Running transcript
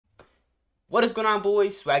What is going on,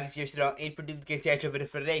 boys? Swaggy's here, so I'm for the actual video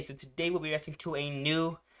for today. So today we'll be reacting to a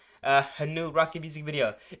new rocket music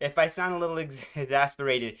video. If I sound a little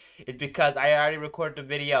exasperated, it's because I already recorded the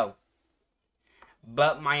video,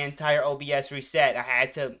 but my entire OBS reset. I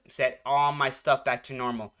had to set all my stuff back to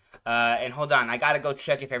normal. And hold on, I gotta go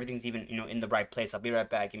check if everything's even in the right place. I'll be right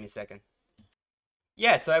back. Give me a second.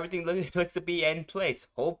 Yeah, so everything looks to be in place,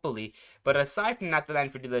 hopefully. But aside from that,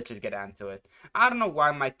 let's just get onto it. I don't know why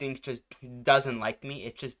my thing just doesn't like me.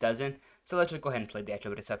 It just doesn't. So let's just go ahead and play the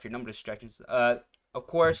actual video stuff here. Number distractions. Of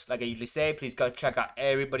course, like I usually say, please go check out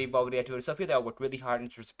everybody involved with the actual video stuff here. They all worked really hard in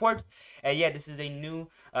your support. And yeah, this is a new,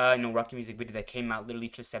 rocket music video that came out literally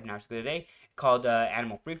just 7 hours ago today, called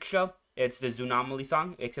Animal Freak Show. It's the ZOONOMALY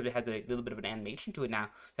song, except it has a little bit of an animation to it now.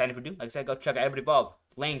 So I do, like I said, go check out everybody involved.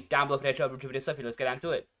 Link down below for that trouble video stuff here. Let's get on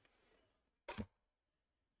to it.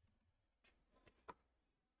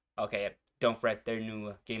 Okay, don't fret, their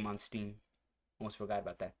new game on Steam. Almost forgot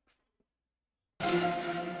about that.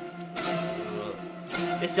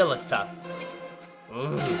 This still looks tough.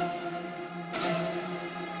 Ooh.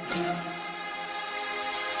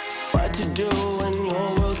 What to do when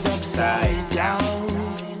your world's upside down?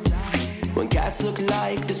 When cats look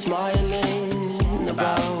like they're smiling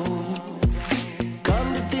about.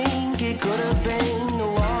 Come to think it could have been the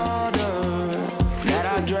water that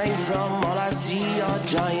I drank from. All I see are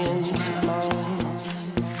giant mouths.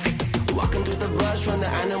 Walking through the brush from the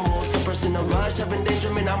animals. A person in a rush of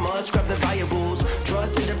endangerment. I must grab the valuables.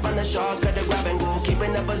 Trusted to find the sharks, gotta grab and go.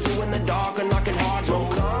 Keeping up a zoo in the dark and knocking hard. So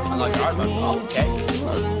come with me to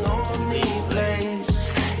a lonely place.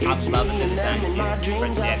 It's me and them in my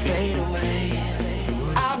dreams I fade away.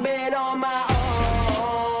 I've been on my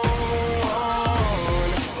own.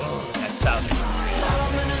 Oh, that's tough.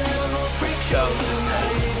 I'm in a little freak show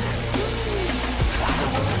tonight. I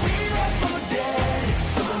don't wanna be left for dead.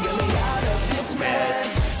 Someone get me out of this mess.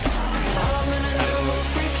 I'm in a little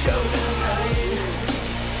freak show tonight.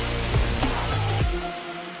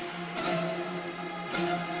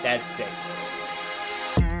 That's sick.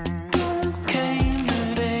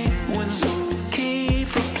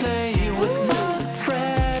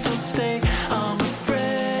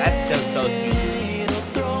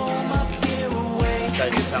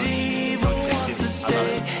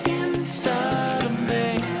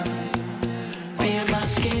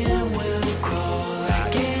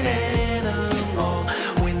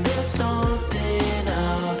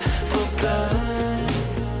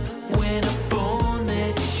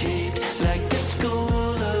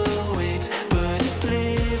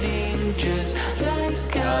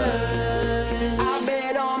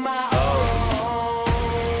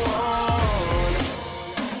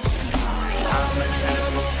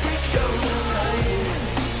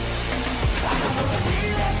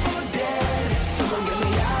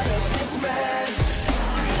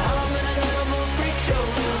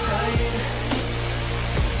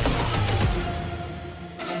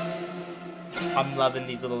 I'm loving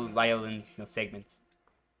these little violin segments.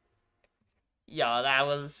 Yo, that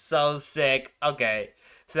was so sick. Okay,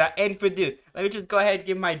 so that end for dude. Let me just go ahead and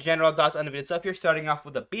give my general thoughts on the video itself here, starting off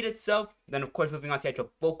with the beat itself, then of course moving on to actual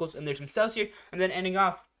vocals and lyrics themselves here, and then ending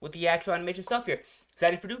off with the actual animation stuff here. So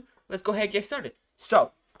that end for dude, let's go ahead and get started.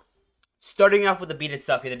 So, starting off with the beat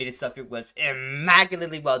itself here, was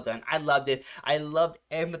immaculately well done. I loved it. I loved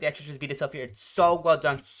everything with the extra beat itself here. It's so well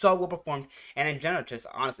done, so well performed, and in general, just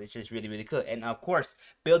honestly, it's just really, really good. And of course,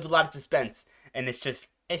 builds a lot of suspense, and it's just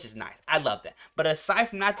nice. I love that. But aside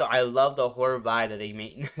from that, though, I love the horror vibe that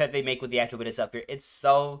they make with the actual beat itself here. It's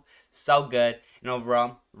so good, and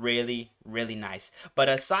overall, really, really nice. But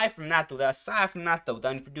aside from that, though,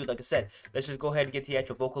 done for dude, like I said, let's just go ahead and get to the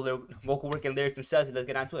actual vocal work and lyrics themselves. And let's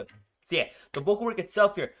get on to it. So yeah, the vocal work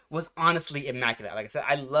itself here was honestly immaculate. Like I said,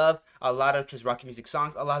 I love a lot of just rocket music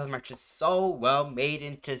songs. A lot of them are just so well made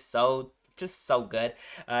and just so good.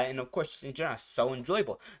 And of course, just in general, so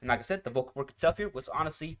enjoyable. And like I said, the vocal work itself here was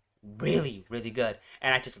honestly really, really good.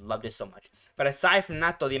 And I just loved it so much. But aside from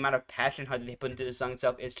that, though, the amount of passion how they put into the song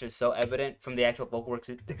itself is just so evident from the actual vocal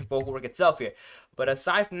work itself here. But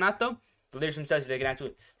aside from that, though, the lyrics themselves, they get into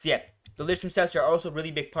it. So yeah, the lyrics themselves are also a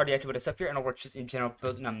really big part of the actual stuff here, and overall, just in general,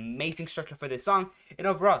 build an amazing structure for this song, and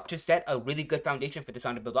overall, just set a really good foundation for the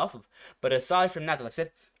song to build off of. But aside from that, like I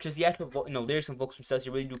said, just the actual lyrics and vocals themselves,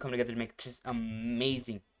 really do come together to make just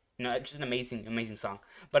amazing, just an amazing song.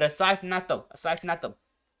 But aside from that, though,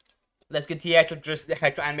 let's get to the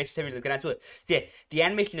actual animation series. Let's get into it. So yeah, the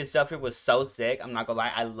animation itself here was so sick. I'm not gonna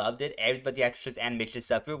lie, I loved it. Everybody, the actual animation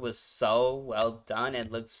itself here was so well done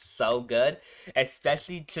and looked so good.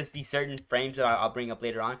 Especially just these certain frames that I'll bring up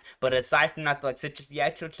later on. But aside from that, like just the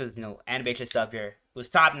actual animation stuff here was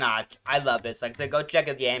top notch. I love this. Like I said, go check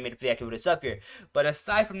out the animated for the actual video stuff here. But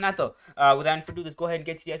aside from that though, without further ado, let's go ahead and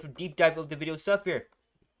get to the actual deep dive of the video stuff here.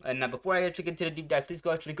 And now, before I actually get into the deep dive, please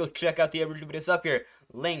go check out the original video stuff here.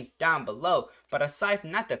 Link down below. But aside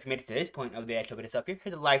from that, if you made it to this point of the actual video stuff here, hit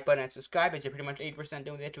the like button and subscribe, as you're pretty much 80%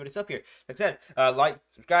 doing the actual video stuff here. Like I said, like,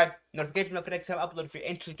 subscribe, notification bell for next time I upload if you're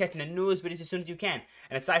interested in catching the newest videos as soon as you can.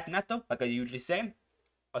 And aside from that though, like I usually say,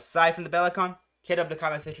 aside from the bell icon, hit up the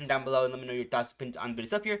comment section down below and let me know your thoughts and opinions on the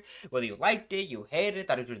videos up here. Whether you liked it, you hated it,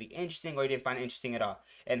 thought it was really interesting, or you didn't find it interesting at all.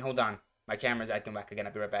 And hold on, my camera's acting whack again.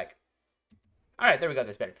 I'll be right back. Alright, there we go.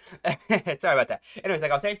 That's better. Sorry about that. Anyways, like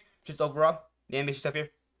I was saying, just overall, the animation stuff here,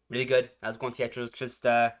 really good. I was going to actually just,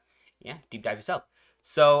 yeah, deep dive yourself.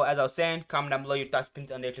 So, as I was saying, comment down below your thoughts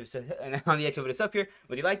on the actual video stuff here.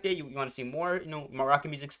 Whether you liked it, you want to see more, more rocket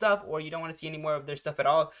music stuff, or you don't want to see any more of their stuff at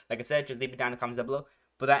all. Like I said, just leave it down in the comments down below.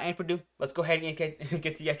 But that ain't for do. Let's go ahead and get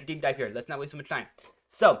to the actual deep dive here. Let's not waste so much time.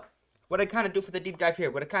 So, what I kind of do for the deep dive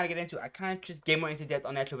here, what I kind of get into, I kind of just get more into depth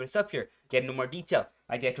on the actual bit of stuff here, get into more detail,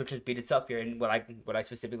 like the actual just beat itself here, and what I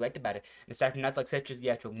specifically liked about it. And aside from that, like I said, just the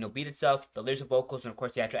actual beat itself, the lyrics and vocals, and of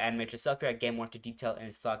course the actual animation stuff here, I get more into detail and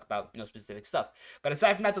just talk about specific stuff. But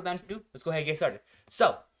aside from that, let's go ahead and get started.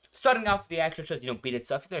 So, starting off with the actual just beat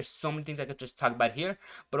itself, there's so many things I could just talk about here,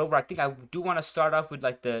 but overall I think I do want to start off with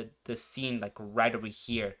like the scene like right over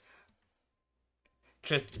here.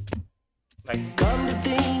 Just like, come to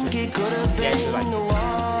think it could have been like, the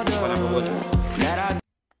water that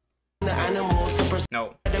the animals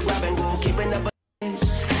no. the grab and go keeping up.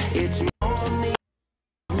 It's only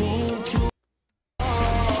me to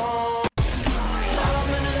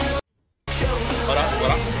Hold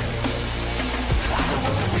on.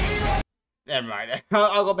 Never mind.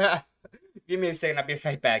 I'll go back. Give me a second. I'll be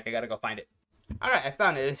right back. I gotta go find it. Alright, I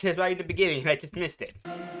found it. It says right at the beginning, and I just missed it.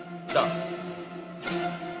 So,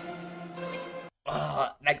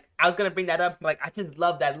 like I was gonna bring that up. Like I just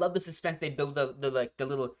love that. I love the suspense they build the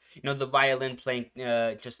little the violin playing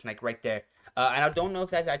just like right there. And I don't know if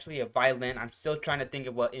that's actually a violin. I'm still trying to think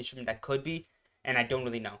of what instrument that could be, and I don't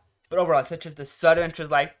really know. But overall, such as the sudden,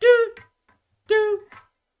 just like do do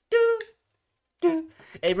do do.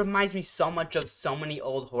 It reminds me so much of so many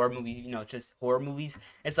old horror movies, just horror movies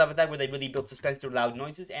and stuff like that, where they really build suspense through loud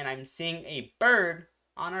noises. And I'm seeing a bird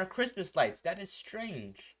on our Christmas lights. That is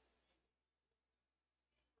strange.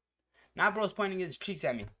 Now bro's pointing his cheeks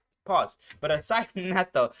at me. Pause. But aside from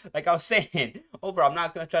that though, like I was saying, overall, I'm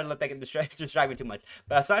not going to try to let that distract me too much.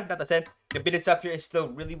 But aside from that, I said, the bit of stuff here is still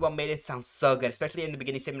really well made. It sounds so good. Especially in the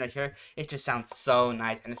beginning segment right here. It just sounds so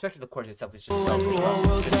nice. And especially the chorus itself is just so when your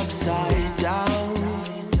world's upside down,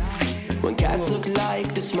 when cats look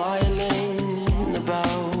like they're smiling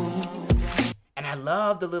about. And I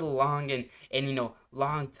love the little long and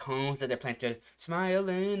long tones that they're playing. Just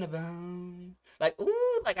smiling about. Like,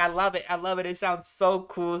 ooh, like I love it. I love it. It sounds so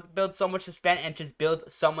cool. It builds so much suspense and just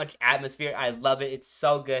builds so much atmosphere. I love it. It's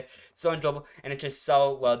so good, so enjoyable, and it's just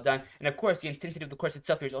so well done. And of course, the intensity of the chorus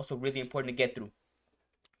itself here is also really important to get through.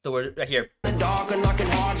 So we're right here. The dark and knocking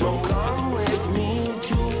hard, so come with me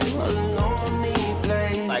to a lonely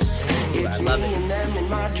place. Like, ooh, I love it. And them in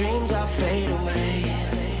my dreams I fade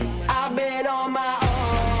away. I've been on my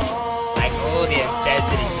own. Like, oh, the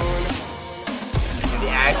intensity and the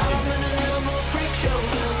action.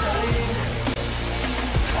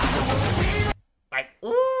 Like,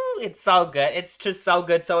 ooh, it's so good. It's just so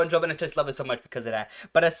good, so enjoyable, and I just love it so much because of that.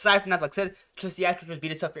 But aside from that, like I said, just the actual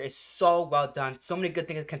beat itself here is so well done. So many good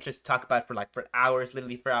things I can just talk about for hours,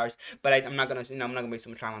 literally for hours. But I'm not gonna, I'm not gonna waste so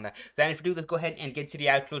much time on that. Then if you do, let's go ahead and get to the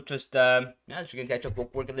actual let's get to the actual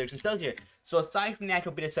vocal work and lyrics themselves here. So aside from the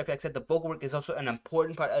actual beat itself, like I said, the vocal work is also an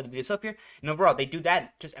important part of the video stuff here. And overall, they do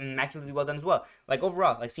that just immaculately well done as well. Like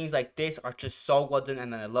overall, like scenes like this are just so well done,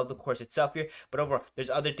 and then I love the chorus itself here. But overall, there's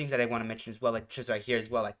other things that I want to mention as well, like just right here as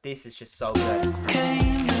well. Like this is just so good.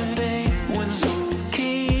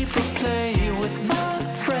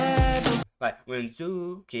 Like when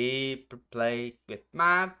Zookeeper played with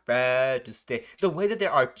my friend to stay. The way that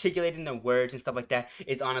they're articulating the words and stuff like that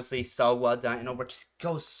is honestly so well done, and over just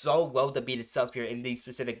goes so well the beat itself here in these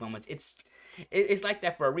specific moments. It's like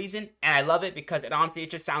that for a reason, and I love it because it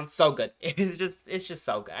just sounds so good. It's just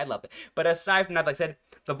so good. I love it. But aside from that, like I said,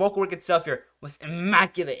 the vocal work itself here was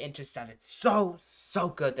immaculate and just sounded so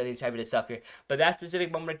good, the entire video stuff here. But that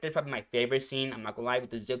specific moment right there is probably my favorite scene. I'm not gonna lie,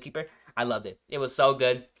 with the Zookeeper. I loved it. It was so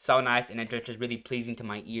good, so nice, and it just really pleasing to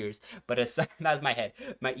my ears. But aside, that was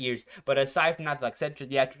my ears. But aside from that, like I said, the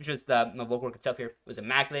vocal work itself here was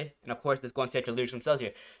immaculate. And of course, let's go into the lyrics themselves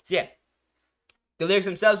here. So yeah, the lyrics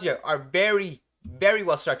themselves here are very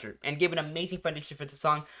well structured and give an amazing foundation for the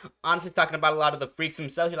song. Honestly, talking about a lot of the freaks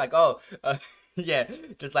themselves, you're like, oh, Yeah,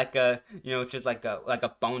 just like a, just like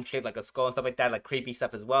a bone shape, like a skull and stuff like that, like creepy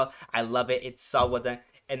stuff as well. I love it. It's so well done.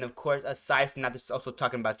 And of course, aside from that, this is also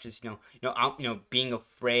talking about just being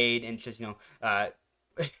afraid and just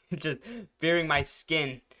just fearing my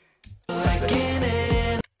skin.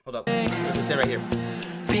 Hold up, let's just say right here.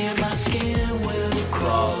 Fear my skin will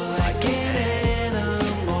crawl like an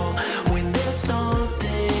animal when there's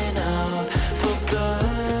something out for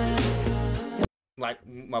blood. Like,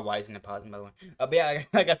 my wife's in the pause, by the way. But yeah,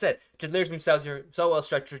 like I said, just lyrics themselves are so well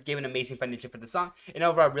structured, gave an amazing foundation for the song, and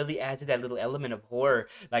overall really add to that little element of horror,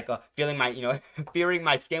 like feeling my, fearing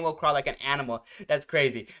my skin will crawl like an animal. That's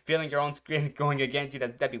crazy. Feeling your own skin going against you,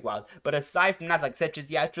 that'd be wild. But aside from that, like such as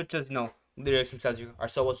just lyrics themselves are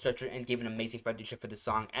so well structured and give an amazing foundation for the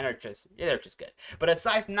song, and they're just good. But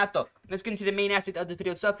aside from that though, let's get into the main aspect of the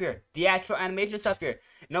video itself here, the actual animation stuff here.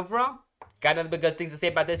 And overall, got nothing but good things to say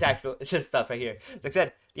about this actual just stuff right here. Like I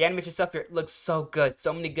said, the animation stuff here looks so good.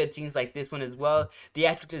 So many good things like this one as well. The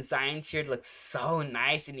actual designs here look so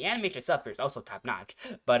nice, and the animation stuff here is also top notch.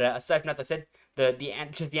 But aside from that, like I said,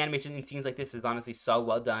 the animation in scenes like this is honestly so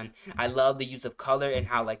well done. I love the use of color and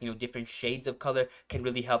how, like, different shades of color can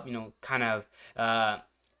really help, kind of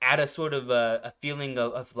add a sort of a feeling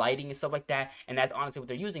of lighting and stuff like that. And that's honestly what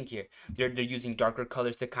they're using here. They're using darker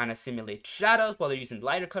colors to kind of simulate shadows, while they're using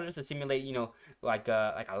lighter colors to simulate, like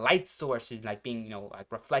a light source, is like being, like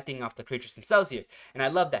reflecting off the creatures themselves here. And I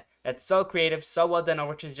love that. That's so creative, so well done,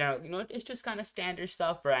 which is general, it's just kind of standard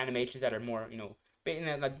stuff for animations that are more,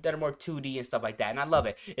 that are more 2D and stuff like that, and I love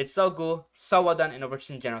it. It's so cool, so well done, and over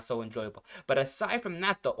in general, so enjoyable. But aside from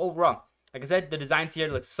that, though, overall, like I said, the designs here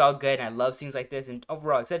look so good, and I love scenes like this. And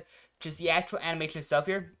overall, like I said, just the actual animation itself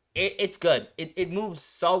here, it's good. It moves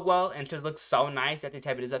so well and just looks so nice at this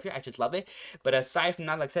type of stuff here. I just love it. But aside from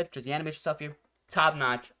that, like I said, just the animation stuff here, top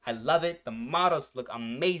notch. I love it. The models look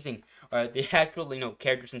amazing. Or the actual,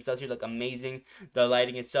 characters themselves here look amazing. The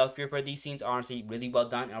lighting itself here for these scenes are honestly really well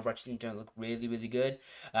done, and overall scenes look really, really good.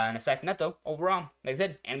 And aside from that, though, overall, like I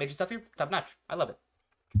said, animation stuff here, top notch. I love it.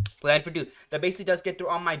 Without further ado, that basically does get through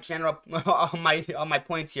all my general, all my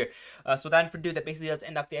points here. So without further ado, that basically does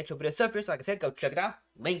end off the actual video stuff here. So like I said, go check it out.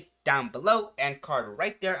 Link down below, and card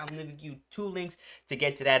right there. I'm leaving you 2 links to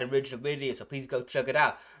get to that original video, so please go check it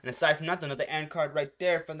out. And aside from that, another end card right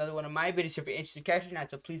there for another one of my videos if you're interested in catching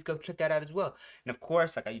that. So please go check that out as well. And of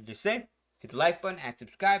course, like I just said, hit the like button and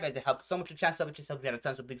subscribe, as it helps so much the channel, it just helps me out a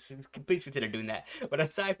ton, so please consider doing that. But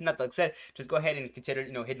aside from that, like I said, just go ahead and consider,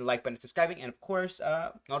 hitting the like button and subscribing, and of course,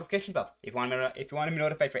 notification bell. If you want to be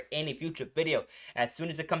notified for any future video as soon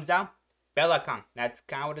as it comes out, bell icon. That's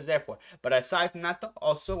kind of what it's there for. But aside from that, though,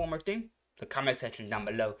 also one more thing, the comment section down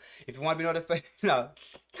below. If you want to be notified, no,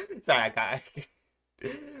 sorry, I got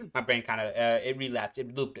my brain kind of it relapsed,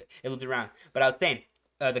 it looped around. But I was saying,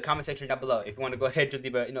 the comment section down below, if you want to go ahead to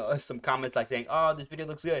leave some comments like saying, oh, this video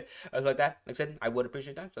looks good, like that, like I said, I would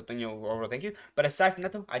appreciate that. So overall, thank you. But aside from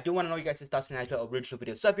that, though, I do want to know you guys' thoughts on the actual original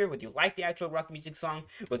video stuff here, whether you like the actual rock music song,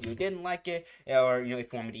 whether you didn't like it, or if you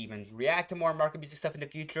want me to even react to more market music stuff in the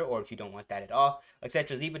future, or if you don't want that at all. Like I said,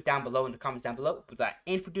 just leave it down below in the comments down below. But that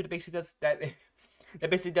info that basically does that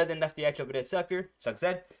basically does end off the actual video stuff here. So like I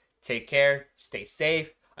said, take care, stay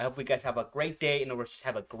safe. I hope you guys have a great day, and just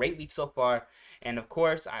have a great week so far. And of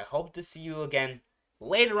course, I hope to see you again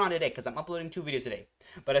later on today, because I'm uploading 2 videos today.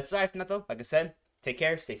 But aside from that, though, like I said, take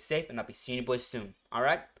care, stay safe, and I'll be seeing you boys soon.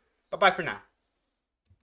 Alright? Bye-bye for now.